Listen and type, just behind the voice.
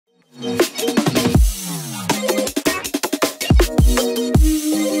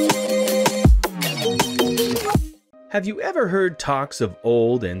Have you ever heard talks of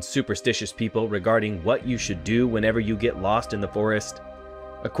old and superstitious people regarding what you should do whenever you get lost in the forest?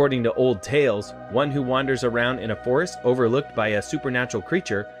 According to old tales, one who wanders around in a forest overlooked by a supernatural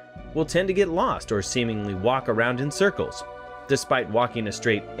creature will tend to get lost or seemingly walk around in circles, despite walking a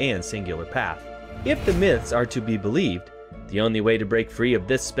straight and singular path. If the myths are to be believed, the only way to break free of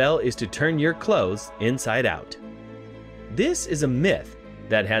this spell is to turn your clothes inside out. This is a myth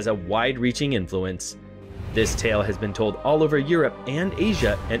that has a wide-reaching influence. This tale has been told all over Europe and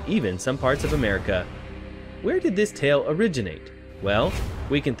Asia and even some parts of America. Where did this tale originate? Well,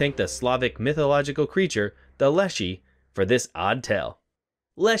 we can thank the Slavic mythological creature, the Leshy, for this odd tale.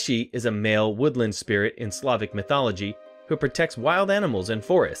 Leshy is a male woodland spirit in Slavic mythology who protects wild animals and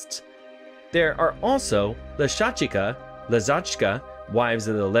forests. There are also Leshachika, Lezachka, wives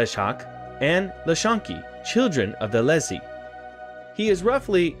of the Leshak, and Leshanki, children of the Lesy. He is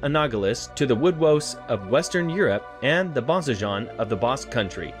roughly analogous to the woodwose of Western Europe and the Bonsajan of the Basque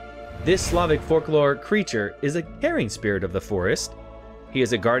country. This Slavic folklore creature is a caring spirit of the forest. He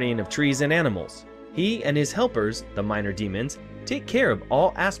is a guardian of trees and animals. He and his helpers, the minor demons, take care of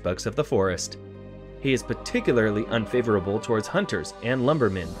all aspects of the forest. He is particularly unfavorable towards hunters and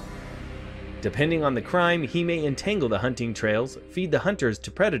lumbermen. Depending on the crime, he may entangle the hunting trails, feed the hunters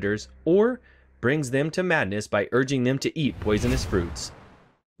to predators, or brings them to madness by urging them to eat poisonous fruits.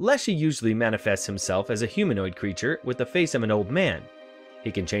 Leshy usually manifests himself as a humanoid creature with the face of an old man. He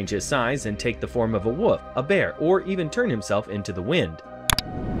can change his size and take the form of a wolf, a bear, or even turn himself into the wind.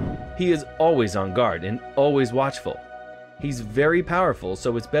 He is always on guard and always watchful. He's very powerful,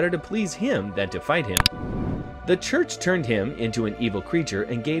 so it's better to please him than to fight him. The church turned him into an evil creature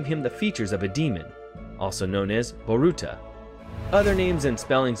and gave him the features of a demon, also known as Boruta. Other names and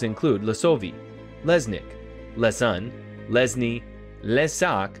spellings include Lesovi, Lesnik, Lesun, Lesny,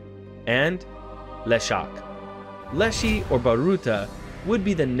 Lesak, and Leshak. Leshy or Boruta would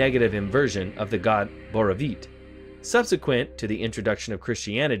be the negative inversion of the god Borovit, subsequent to the introduction of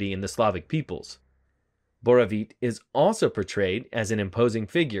Christianity in the Slavic peoples. Borovit is also portrayed as an imposing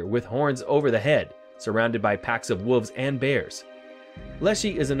figure with horns over the head, surrounded by packs of wolves and bears.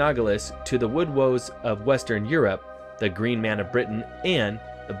 Leshy is analogous to the woodwose of Western Europe, the Green Man of Britain, and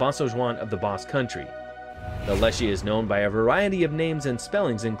the Bonsajuan of the Basque country. The Leshy is known by a variety of names and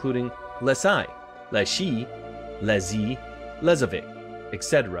spellings including Lesai, Leshy, Lezi, Lezovic,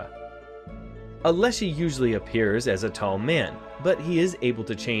 etc. A Leshy usually appears as a tall man, but he is able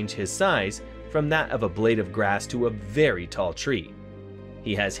to change his size from that of a blade of grass to a very tall tree.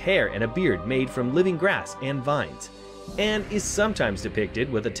 He has hair and a beard made from living grass and vines, and is sometimes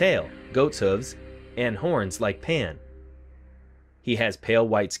depicted with a tail, goat's hooves, and horns like Pan. He has pale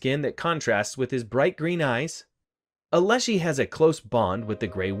white skin that contrasts with his bright green eyes. A Leshy has a close bond with the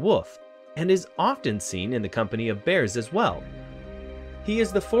gray wolf, and is often seen in the company of bears as well. He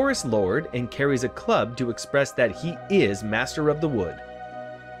is the forest lord and carries a club to express that he is master of the wood.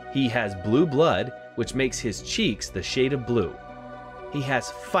 He has blue blood, which makes his cheeks the shade of blue. He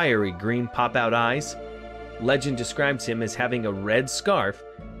has fiery green pop-out eyes. Legend describes him as having a red scarf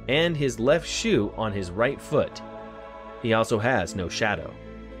and his left shoe on his right foot. He also has no shadow.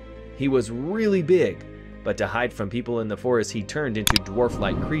 He was really big, but to hide from people in the forest he turned into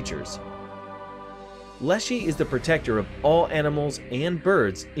dwarf-like creatures. Leshy is the protector of all animals and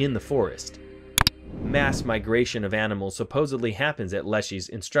birds in the forest. Mass migration of animals supposedly happens at Leshy's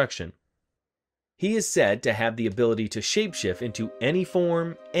instruction. He is said to have the ability to shapeshift into any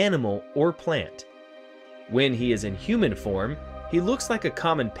form, animal, or plant. When he is in human form, he looks like a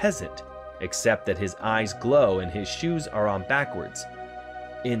common peasant, except that his eyes glow and his shoes are on backwards.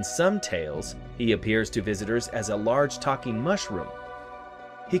 In some tales, he appears to visitors as a large talking mushroom.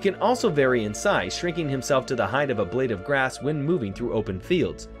 He can also vary in size, shrinking himself to the height of a blade of grass when moving through open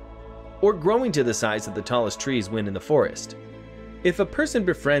fields, or growing to the size of the tallest trees when in the forest. If a person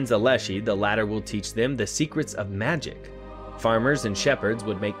befriends a Leshy, the latter will teach them the secrets of magic. Farmers and shepherds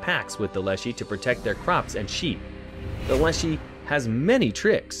would make pacts with the Leshy to protect their crops and sheep. The Leshy has many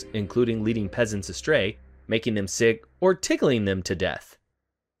tricks, including leading peasants astray, making them sick, or tickling them to death.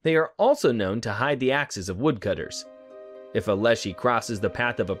 They are also known to hide the axes of woodcutters. If a Leshy crosses the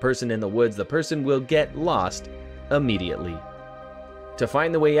path of a person in the woods, the person will get lost immediately. To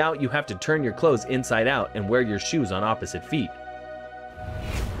find the way out, you have to turn your clothes inside out and wear your shoes on opposite feet.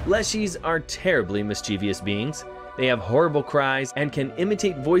 Leshies are terribly mischievous beings. They have horrible cries and can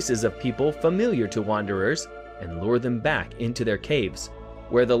imitate voices of people familiar to wanderers and lure them back into their caves,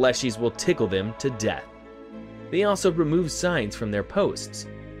 where the Leshies will tickle them to death. They also remove signs from their posts.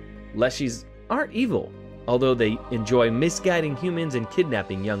 Leshies aren't evil, although they enjoy misguiding humans and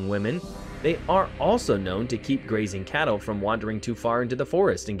kidnapping young women. They are also known to keep grazing cattle from wandering too far into the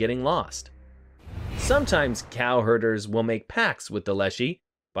forest and getting lost. Sometimes cow herders will make pacts with the Leshy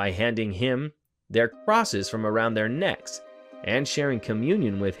by handing him their crosses from around their necks and sharing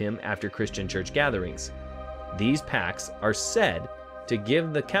communion with him after Christian church gatherings. These pacts are said to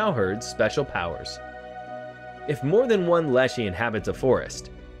give the cowherds special powers. If more than one Leshy inhabits a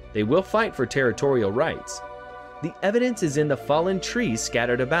forest, they will fight for territorial rights. The evidence is in the fallen trees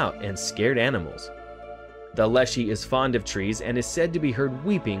scattered about and scared animals. The Leshy is fond of trees and is said to be heard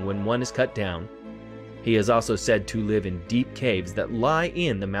weeping when one is cut down. He is also said to live in deep caves that lie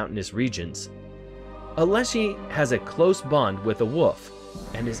in the mountainous regions. A Leshy has a close bond with a wolf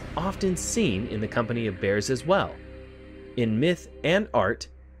and is often seen in the company of bears as well. In myth and art,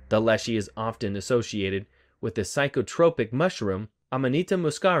 the Leshy is often associated with the psychotropic mushroom Amanita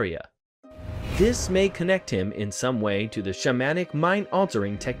muscaria. This may connect him in some way to the shamanic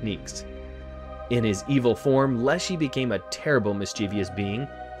mind-altering techniques. In his evil form, Leshy became a terrible mischievous being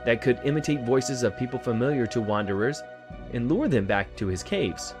that could imitate voices of people familiar to wanderers and lure them back to his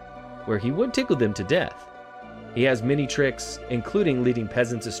caves, where he would tickle them to death. He has many tricks, including leading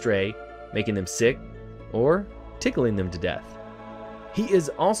peasants astray, making them sick, or tickling them to death. He is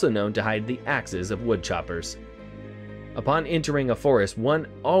also known to hide the axes of woodchoppers. Upon entering a forest, one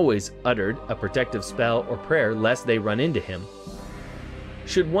always uttered a protective spell or prayer lest they run into him.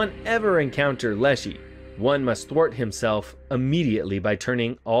 Should one ever encounter Leshy, one must thwart himself immediately by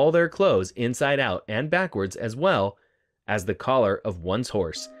turning all their clothes inside out and backwards, as well as the collar of one's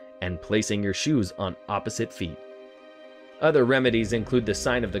horse, and placing your shoes on opposite feet. Other remedies include the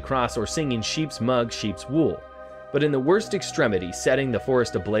sign of the cross or singing sheep's mug, sheep's wool. But in the worst extremity, setting the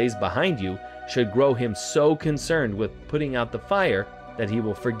forest ablaze behind you should grow him so concerned with putting out the fire that he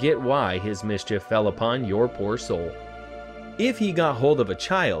will forget why his mischief fell upon your poor soul. If he got hold of a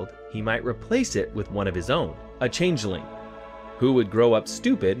child, he might replace it with one of his own, a changeling, who would grow up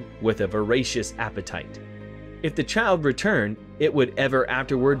stupid with a voracious appetite. If the child returned, it would ever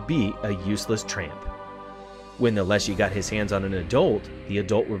afterward be a useless tramp. When the Leshy got his hands on an adult, the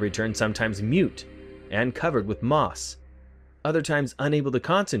adult would return sometimes mute and covered with moss, other times unable to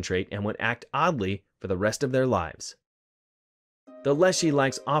concentrate and would act oddly for the rest of their lives. The Leshy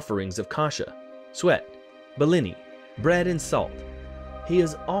likes offerings of kasha, sweat, balini, bread and salt. He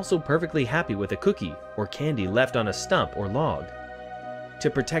is also perfectly happy with a cookie or candy left on a stump or log. To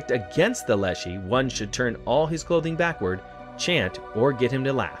protect against the Leshy, one should turn all his clothing backward, chant, or get him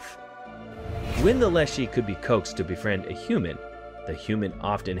to laugh. When the Leshy could be coaxed to befriend a human, the human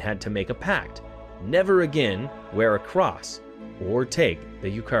often had to make a pact, never again wear a cross or take the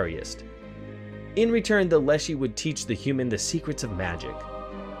Eucharist. In return, the Leshy would teach the human the secrets of magic.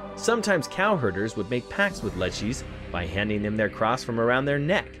 Sometimes cowherders would make pacts with Leshies by handing them their cross from around their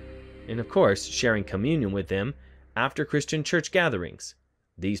neck, and of course sharing communion with them after Christian church gatherings.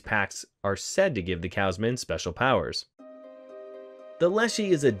 These pacts are said to give the cowsmen special powers. The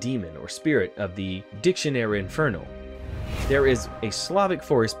Leshy is a demon or spirit of the Dictionary Infernal. There is a Slavic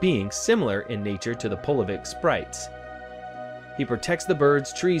forest being similar in nature to the Polovic sprites. He protects the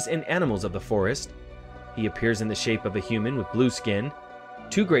birds, trees, and animals of the forest. He appears in the shape of a human with blue skin,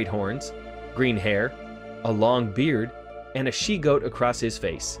 2 great horns, green hair, a long beard, and a she-goat across his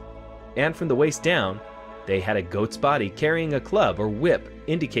face. And from the waist down, they had a goat's body carrying a club or whip,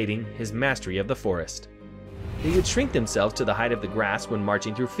 indicating his mastery of the forest. They would shrink themselves to the height of the grass when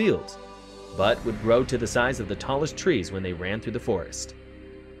marching through fields, but would grow to the size of the tallest trees when they ran through the forest.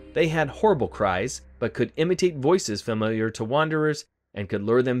 They had horrible cries, but could imitate voices familiar to wanderers and could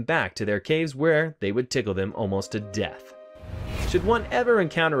lure them back to their caves, where they would tickle them almost to death. Should one ever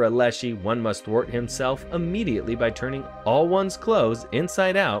encounter a Leshy, one must thwart himself immediately by turning all one's clothes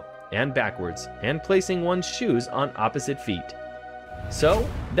inside out and backwards, and placing one's shoes on opposite feet. So,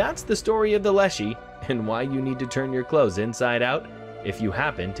 that's the story of the Leshy, and why you need to turn your clothes inside out if you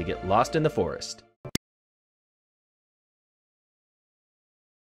happen to get lost in the forest.